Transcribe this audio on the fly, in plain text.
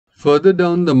Further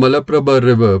down the Malaprabha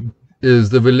river is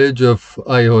the village of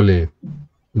Aihole,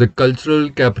 the cultural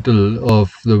capital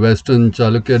of the Western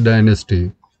Chalukya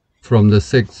dynasty from the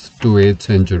 6th to 8th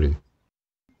century.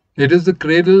 It is the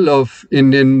cradle of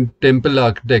Indian temple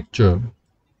architecture,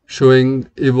 showing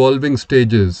evolving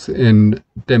stages in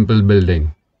temple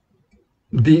building.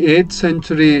 The 8th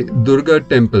century Durga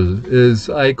temple is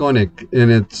iconic in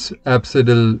its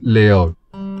apsidal layout.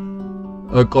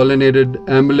 A colonnaded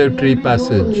ambulatory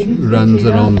passage runs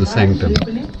around the sanctum.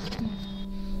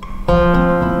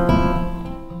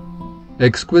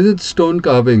 Exquisite stone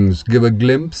carvings give a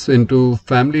glimpse into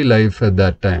family life at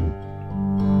that time.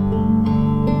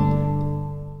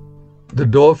 The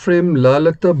doorframe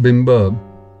lalata-bimba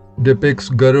depicts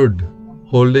Garuda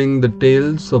holding the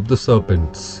tails of the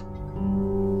serpents.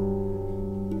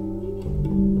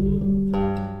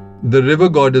 The river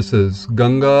goddesses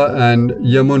Ganga and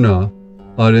Yamuna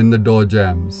are in the door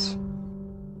jambs.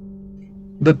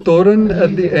 The torana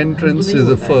at the entrance is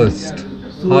a first,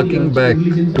 harking back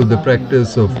to the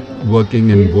practice of working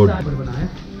in wood.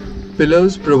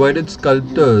 Pillars provided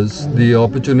sculptors the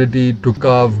opportunity to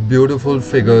carve beautiful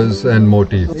figures and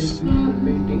motifs.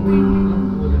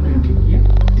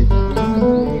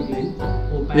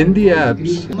 In the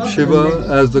apse, Siva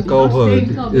as the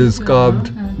cowherd is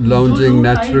carved lounging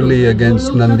naturally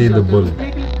against Nandi the bull.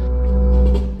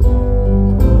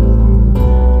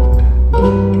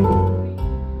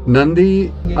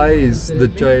 Nandi eyes the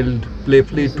child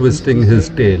playfully twisting his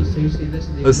tail,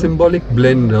 a symbolic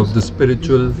blend of the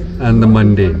spiritual and the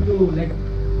mundane.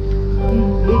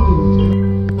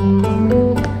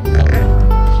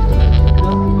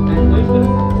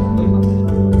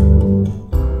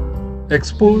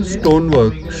 Exposed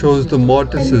stonework shows the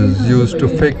mortises used to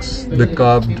fix the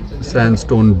carved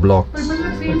sandstone blocks.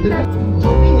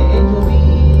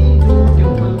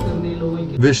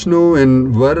 Vishnu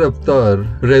in Avatar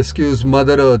rescues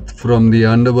Mother Earth from the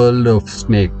underworld of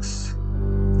snakes.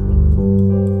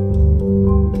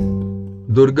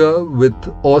 Durga, with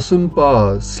awesome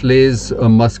power, slays a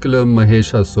muscular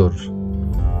maheshasur.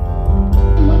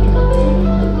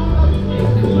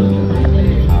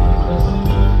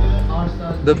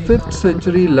 The 5th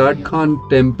century Lad Khan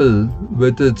temple,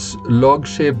 with its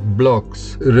log-shaped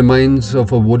blocks, reminds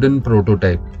of a wooden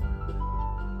prototype.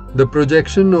 The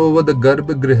projection over the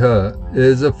Garbhagriha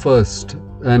is a first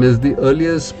and is the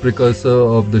earliest precursor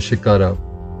of the Shikara.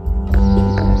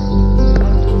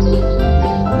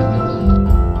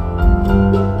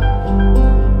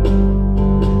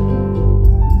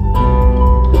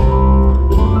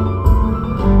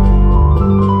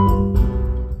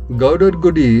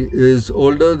 Gudi is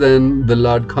older than the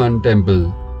Lad Khan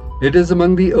temple. It is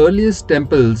among the earliest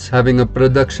temples having a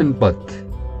production path.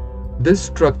 This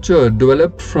structure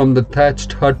developed from the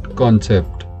thatched hut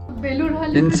concept.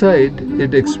 Inside,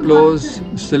 it explores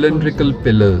cylindrical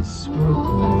pillars.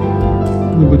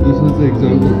 But this is the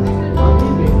example.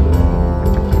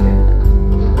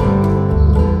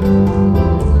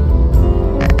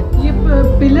 ये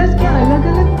pillars के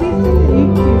अलग-अलग piece हैं, एक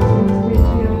piece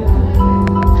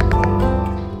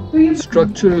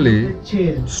Structurally,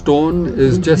 stone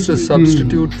is just a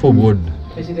substitute for wood,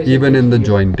 even in the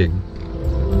jointing.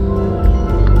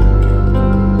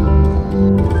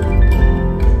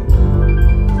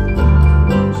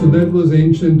 So that was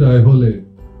ancient Aihole,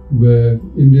 where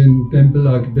Indian temple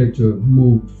architecture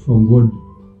moved from wood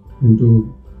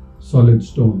into solid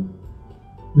stone.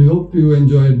 We hope you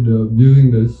enjoyed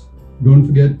viewing this. Don't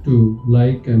forget to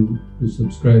like and to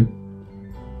subscribe,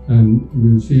 and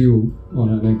we'll see you on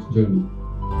our next journey.